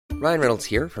Ryan Reynolds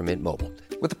here from Mint Mobile.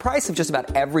 With the price of just about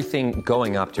everything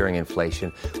going up during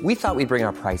inflation, we thought we'd bring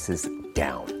our prices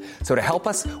down. So to help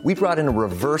us, we brought in a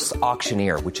reverse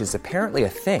auctioneer, which is apparently a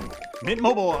thing. Mint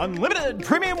Mobile Unlimited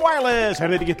Premium Wireless. How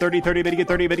to get 30, 30, bit to get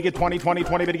 30, bit to get 20, 20,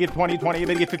 20, bit to get 20, 20,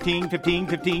 bit to get 15, 15,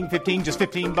 15, 15, just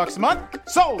 $15 a month?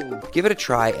 Sold! Give it a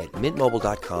try at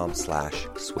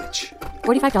mintmobile.com/switch.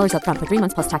 $45 up front for 3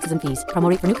 months plus taxes and fees. Promo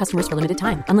rate for new customers for limited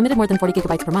time. Unlimited more than 40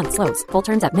 gigabytes per month. Slows full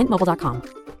terms at mintmobile.com.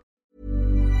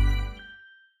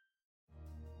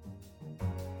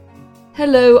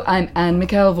 Hello, I'm Anne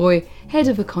McElvoy, head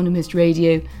of Economist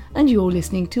Radio, and you're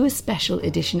listening to a special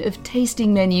edition of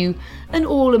Tasting Menu, an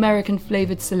all-American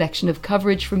flavoured selection of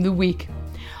coverage from the week.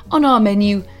 On our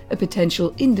menu, a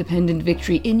potential independent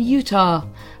victory in Utah,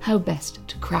 how best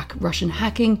to crack Russian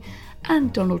hacking,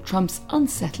 and Donald Trump's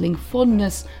unsettling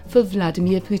fondness for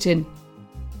Vladimir Putin.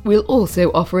 We'll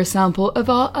also offer a sample of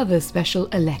our other special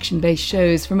election-based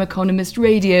shows from Economist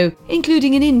Radio,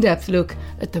 including an in-depth look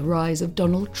at the rise of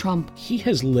Donald Trump. He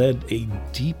has led a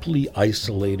deeply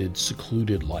isolated,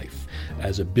 secluded life.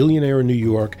 As a billionaire in New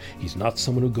York, he's not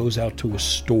someone who goes out to a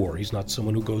store. He's not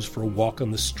someone who goes for a walk on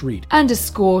the street. And a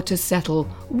score to settle,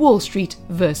 Wall Street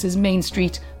versus Main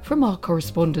Street, from our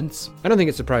correspondents. I don't think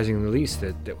it's surprising in the least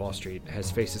that Wall Street has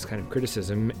faced this kind of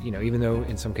criticism, even though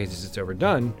in some cases it's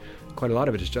overdone, quite a lot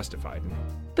of it is justified.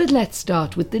 But let's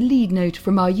start with the lead note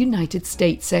from our United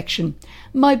States section.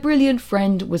 My Brilliant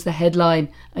Friend was the headline,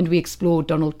 and we explored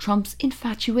Donald Trump's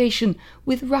infatuation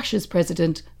with Russia's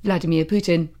president, Vladimir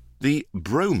Putin. The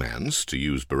bromance, to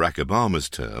use Barack Obama's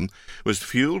term, was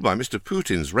fueled by Mr.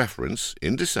 Putin's reference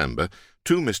in December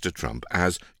to Mr. Trump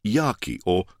as yarky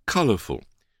or colourful,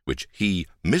 which he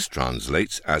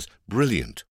mistranslates as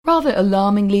brilliant. Rather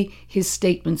alarmingly, his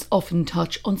statements often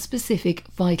touch on specific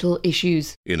vital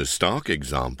issues. In a stark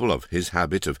example of his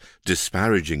habit of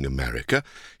disparaging America,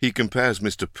 he compares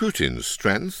Mr. Putin's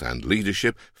strength and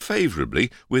leadership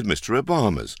favourably with Mr.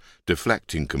 Obama's,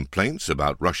 deflecting complaints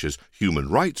about Russia's human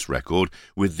rights record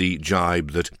with the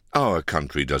jibe that our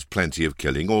country does plenty of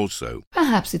killing also.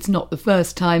 Perhaps it's not the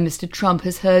first time Mr. Trump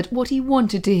has heard what he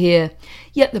wanted to hear,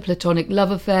 yet the platonic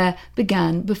love affair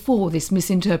began before this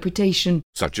misinterpretation.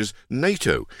 Such as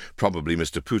NATO, probably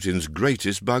Mr. Putin's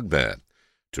greatest bugbear.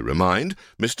 To remind,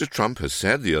 Mr. Trump has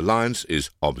said the alliance is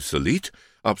obsolete,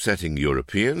 upsetting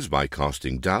Europeans by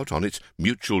casting doubt on its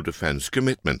mutual defence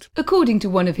commitment. According to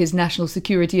one of his national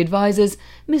security advisers,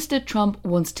 Mr. Trump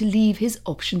wants to leave his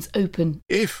options open.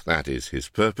 If that is his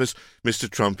purpose, Mr.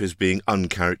 Trump is being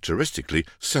uncharacteristically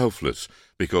selfless,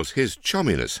 because his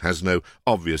chumminess has no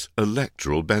obvious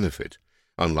electoral benefit.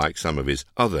 Unlike some of his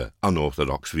other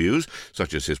unorthodox views,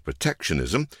 such as his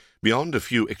protectionism, beyond a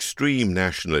few extreme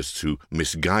nationalists who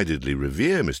misguidedly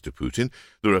revere Mr. Putin,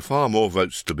 there are far more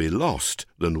votes to be lost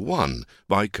than won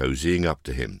by cozying up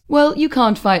to him. Well, you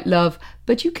can't fight love,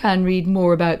 but you can read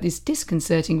more about this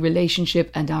disconcerting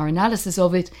relationship and our analysis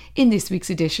of it in this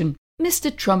week's edition.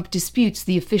 Mr. Trump disputes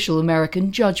the official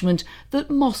American judgment that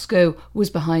Moscow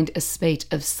was behind a spate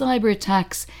of cyber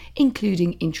attacks,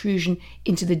 including intrusion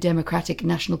into the Democratic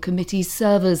National Committee's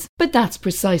servers. But that's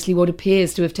precisely what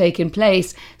appears to have taken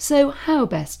place, so how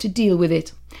best to deal with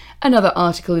it? Another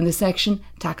article in the section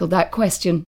tackled that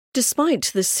question. Despite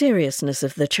the seriousness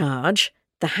of the charge,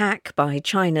 the hack by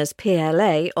China's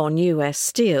PLA on US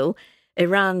steel,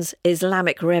 Iran's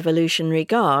Islamic Revolutionary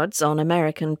Guards on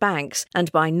American banks, and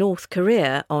by North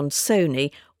Korea on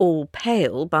Sony, all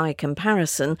pale by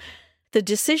comparison, the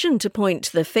decision to point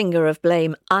the finger of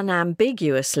blame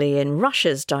unambiguously in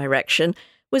Russia's direction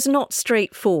was not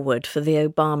straightforward for the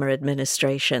Obama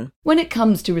administration. When it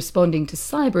comes to responding to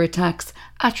cyber attacks,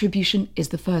 attribution is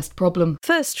the first problem.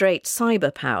 First-rate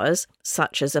cyber powers,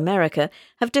 such as America,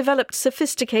 have developed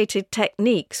sophisticated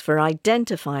techniques for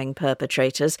identifying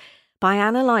perpetrators by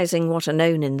analysing what are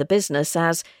known in the business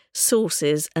as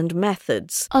sources and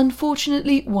methods.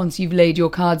 Unfortunately, once you've laid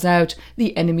your cards out,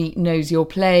 the enemy knows your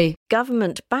play.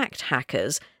 Government-backed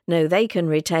hackers know they can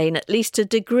retain at least a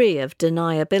degree of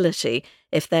deniability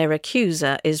if their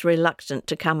accuser is reluctant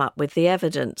to come up with the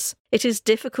evidence. It is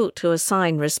difficult to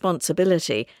assign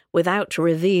responsibility without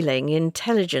revealing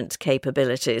intelligence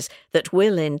capabilities that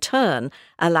will in turn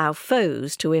allow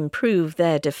foes to improve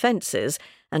their defences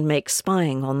and make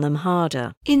spying on them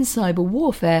harder. In cyber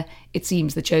warfare, it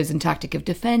seems the chosen tactic of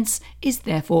defence is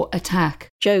therefore attack.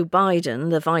 Joe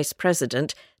Biden, the Vice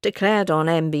President, declared on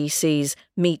NBC's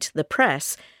Meet the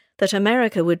Press that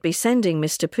America would be sending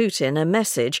Mr. Putin a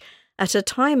message at a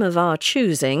time of our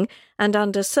choosing and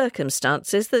under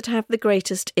circumstances that have the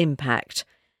greatest impact.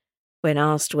 When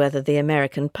asked whether the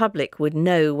American public would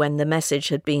know when the message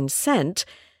had been sent,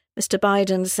 Mr.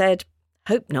 Biden said,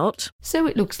 Hope not. So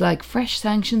it looks like fresh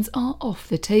sanctions are off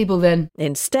the table then.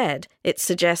 Instead, it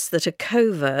suggests that a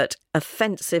covert,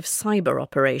 offensive cyber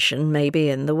operation may be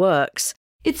in the works.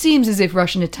 It seems as if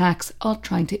Russian attacks are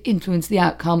trying to influence the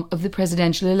outcome of the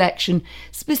presidential election,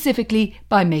 specifically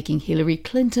by making Hillary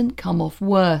Clinton come off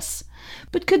worse.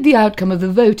 But could the outcome of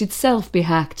the vote itself be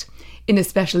hacked? In a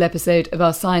special episode of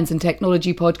our science and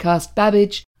technology podcast,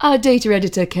 Babbage, our data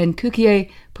editor Ken Cukier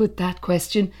put that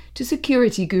question to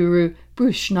security guru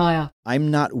Bruce Schneier. I'm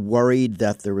not worried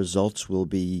that the results will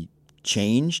be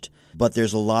changed, but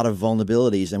there's a lot of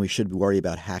vulnerabilities and we should worry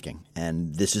about hacking.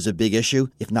 And this is a big issue.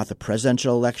 If not the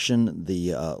presidential election, the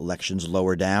elections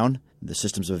lower down. The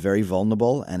systems are very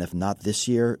vulnerable, and if not this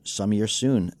year, some year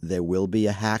soon, there will be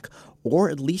a hack, or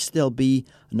at least there'll be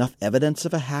enough evidence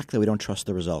of a hack that we don't trust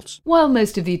the results. While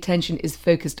most of the attention is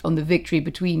focused on the victory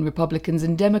between Republicans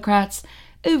and Democrats,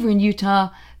 over in Utah,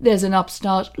 there's an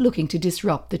upstart looking to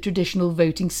disrupt the traditional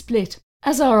voting split.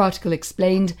 As our article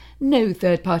explained, no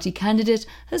third-party candidate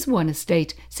has won a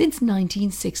state since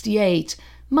 1968.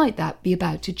 Might that be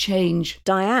about to change?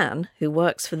 Diane, who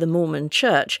works for the Mormon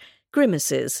Church,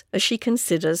 grimaces as she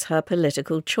considers her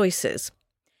political choices.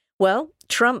 Well,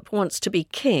 Trump wants to be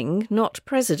king, not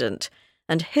president,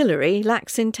 and Hillary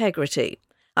lacks integrity.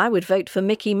 I would vote for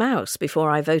Mickey Mouse before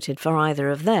I voted for either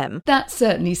of them. That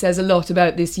certainly says a lot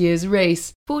about this year's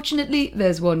race. Fortunately,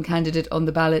 there's one candidate on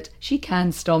the ballot she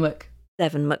can stomach.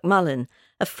 Evan McMullin,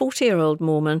 a 40-year-old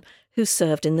Mormon who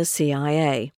served in the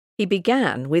CIA. He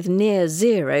began with near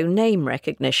zero name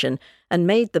recognition and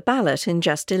made the ballot in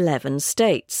just 11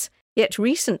 states. Yet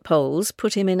recent polls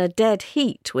put him in a dead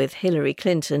heat with Hillary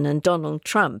Clinton and Donald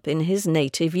Trump in his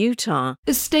native Utah.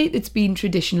 A state that's been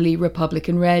traditionally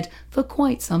Republican-led for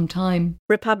quite some time.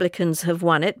 Republicans have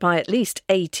won it by at least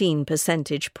 18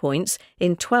 percentage points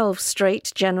in 12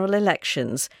 straight general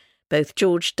elections. Both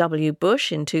George W.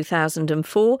 Bush in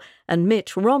 2004 and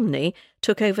Mitt Romney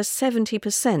took over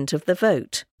 70% of the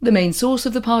vote. The main source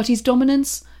of the party's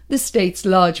dominance? The state's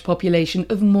large population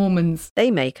of Mormons. They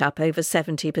make up over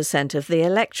 70% of the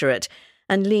electorate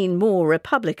and lean more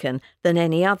Republican than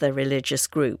any other religious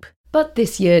group. But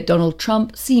this year, Donald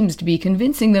Trump seems to be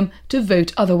convincing them to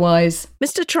vote otherwise.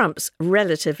 Mr. Trump's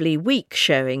relatively weak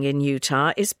showing in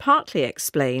Utah is partly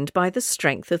explained by the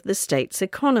strength of the state's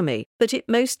economy, but it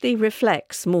mostly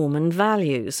reflects Mormon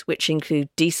values, which include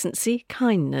decency,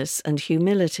 kindness, and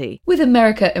humility. With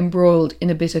America embroiled in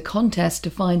a bitter contest to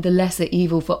find the lesser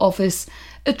evil for office,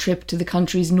 a trip to the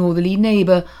country's northerly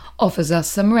neighbour offers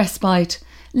us some respite.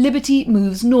 Liberty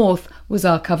moves north was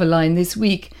our cover line this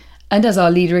week. And as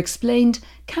our leader explained,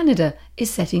 Canada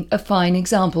is setting a fine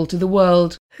example to the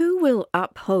world. Who will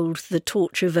uphold the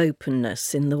torch of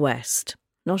openness in the West?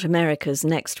 Not America's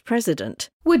next president.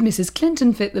 Would Mrs.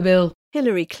 Clinton fit the bill?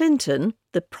 Hillary Clinton,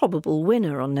 the probable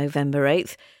winner on November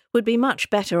 8th, would be much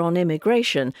better on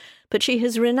immigration, but she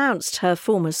has renounced her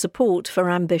former support for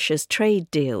ambitious trade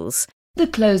deals. The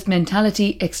closed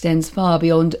mentality extends far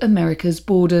beyond America's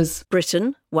borders.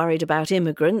 Britain, worried about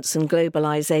immigrants and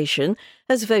globalisation,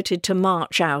 has voted to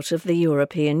march out of the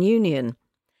European Union.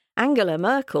 Angela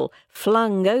Merkel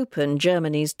flung open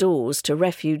Germany's doors to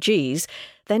refugees,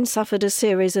 then suffered a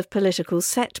series of political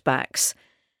setbacks.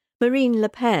 Marine Le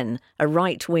Pen, a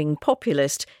right-wing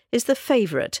populist, is the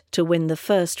favourite to win the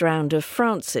first round of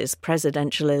France's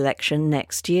presidential election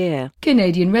next year.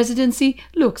 Canadian residency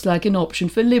looks like an option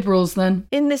for Liberals then.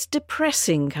 In this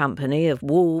depressing company of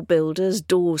wall builders,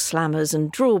 door slammers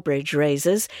and drawbridge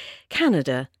raisers,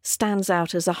 Canada stands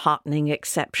out as a heartening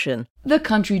exception. The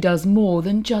country does more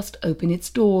than just open its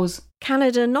doors.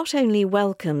 Canada not only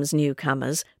welcomes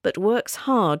newcomers, but works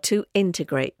hard to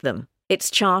integrate them. Its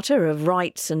Charter of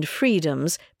Rights and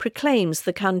Freedoms proclaims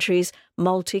the country's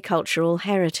multicultural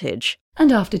heritage.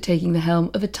 And after taking the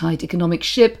helm of a tight economic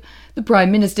ship, the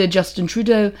Prime Minister Justin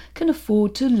Trudeau can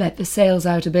afford to let the sails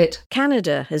out a bit.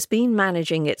 Canada has been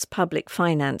managing its public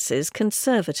finances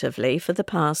conservatively for the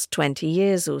past 20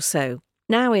 years or so.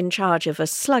 Now in charge of a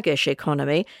sluggish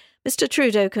economy, Mr.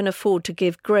 Trudeau can afford to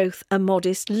give growth a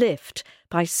modest lift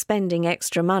by spending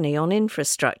extra money on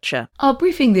infrastructure. Our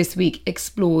briefing this week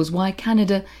explores why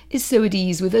Canada is so at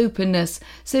ease with openness,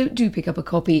 so do pick up a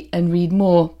copy and read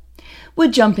more.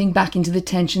 We're jumping back into the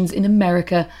tensions in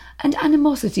America and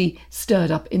animosity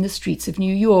stirred up in the streets of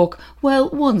New York, well,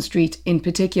 one street in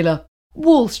particular.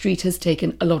 Wall Street has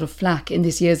taken a lot of flack in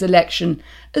this year's election,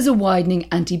 as a widening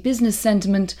anti-business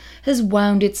sentiment has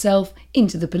wound itself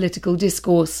into the political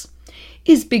discourse.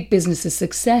 Is big business's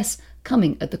success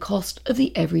coming at the cost of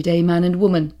the everyday man and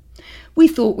woman? We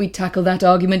thought we'd tackle that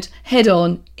argument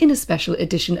head-on in a special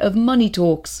edition of Money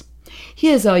Talks.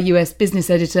 Here's our US business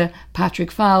editor,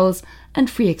 Patrick Fowles, and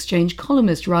free exchange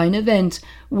columnist Ryan Event,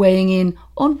 weighing in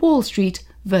on Wall Street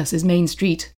versus Main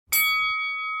Street.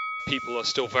 People are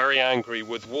still very angry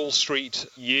with Wall Street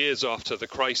years after the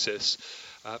crisis,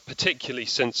 particularly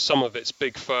since some of its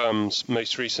big firms,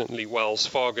 most recently Wells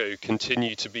Fargo,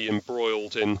 continue to be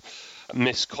embroiled in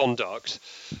misconduct.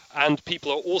 And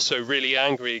people are also really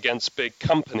angry against big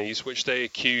companies, which they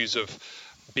accuse of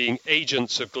being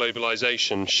agents of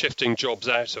globalization, shifting jobs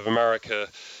out of America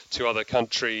to other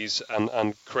countries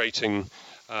and creating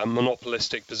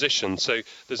monopolistic positions. So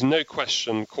there's no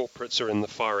question corporates are in the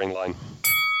firing line.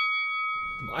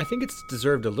 I think it's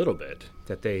deserved a little bit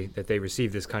that they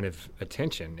receive this kind of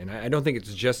attention. And I don't think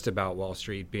it's just about Wall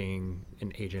Street being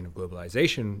an agent of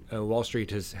globalization. Wall Street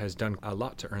has done a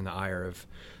lot to earn the ire of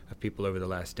people over the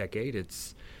last decade.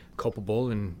 It's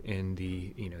culpable in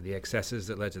the excesses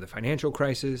that led to the financial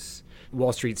crisis.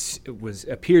 Wall Street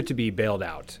appeared to be bailed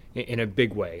out in a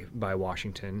big way by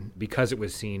Washington because it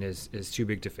was seen as too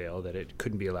big to fail, that it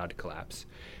couldn't be allowed to collapse.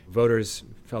 Voters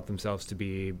felt themselves to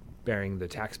be bearing the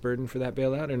tax burden for that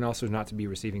bailout and also not to be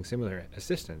receiving similar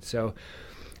assistance. So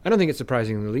I don't think it's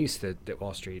surprising in the least that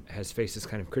Wall Street has faced this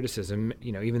kind of criticism,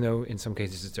 even though in some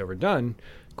cases it's overdone.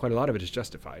 Quite a lot of it is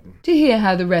justified. To hear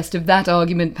how the rest of that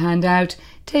argument panned out,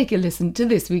 take a listen to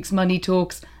this week's Money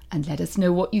Talks and let us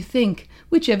know what you think,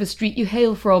 whichever street you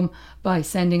hail from, by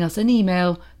sending us an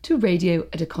email to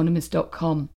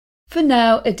radio@economist.com. For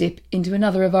now, a dip into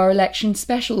another of our election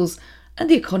specials, and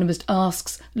The Economist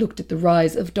Asks looked at the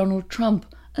rise of Donald Trump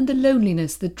and the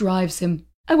loneliness that drives him.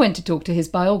 I went to talk to his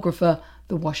biographer,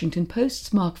 The Washington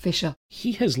Post's Mark Fisher.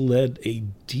 He has led a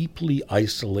deeply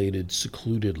isolated,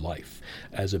 secluded life.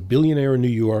 As a billionaire in New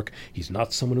York, he's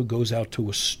not someone who goes out to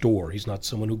a store. He's not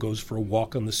someone who goes for a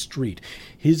walk on the street.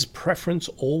 His preference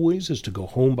always is to go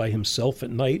home by himself at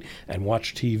night and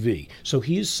watch TV. So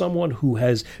he is someone who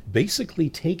has basically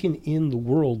taken in the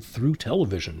world through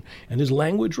television. And his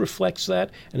language reflects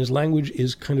that, and his language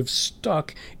is kind of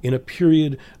stuck in a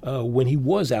period when he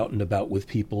was out and about with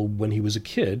people when he was a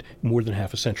kid, more than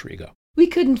half a century ago. We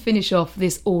couldn't finish off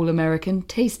this all-American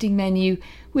tasting menu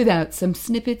without some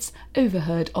snippets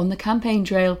overheard on the campaign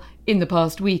trail in the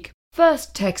past week.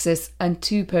 First, Texas and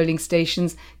 2 polling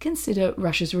stations consider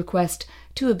Russia's request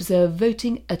to observe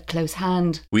voting at close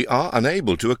hand. We are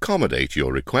unable to accommodate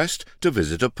your request to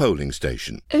visit a polling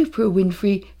station. Oprah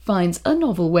Winfrey finds a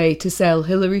novel way to sell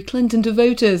Hillary Clinton to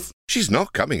voters. She's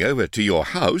not coming over to your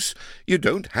house. You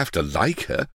don't have to like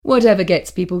her. Whatever gets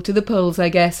people to the polls, I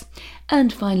guess.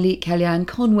 And finally, Kellyanne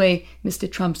Conway, Mr.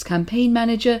 Trump's campaign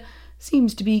manager,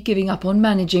 seems to be giving up on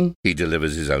managing. He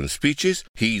delivers his own speeches,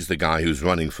 he's the guy who's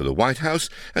running for the White House,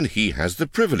 and he has the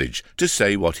privilege to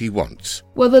say what he wants.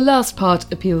 Well, the last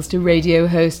part appeals to radio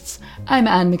hosts. I'm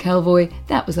Anne McElvoy.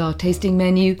 That was our tasting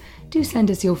menu. Do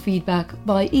send us your feedback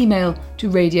by email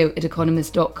to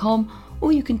radio@economist.com,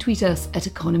 or you can tweet us at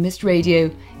Economist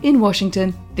Radio. In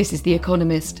Washington, this is The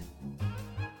Economist.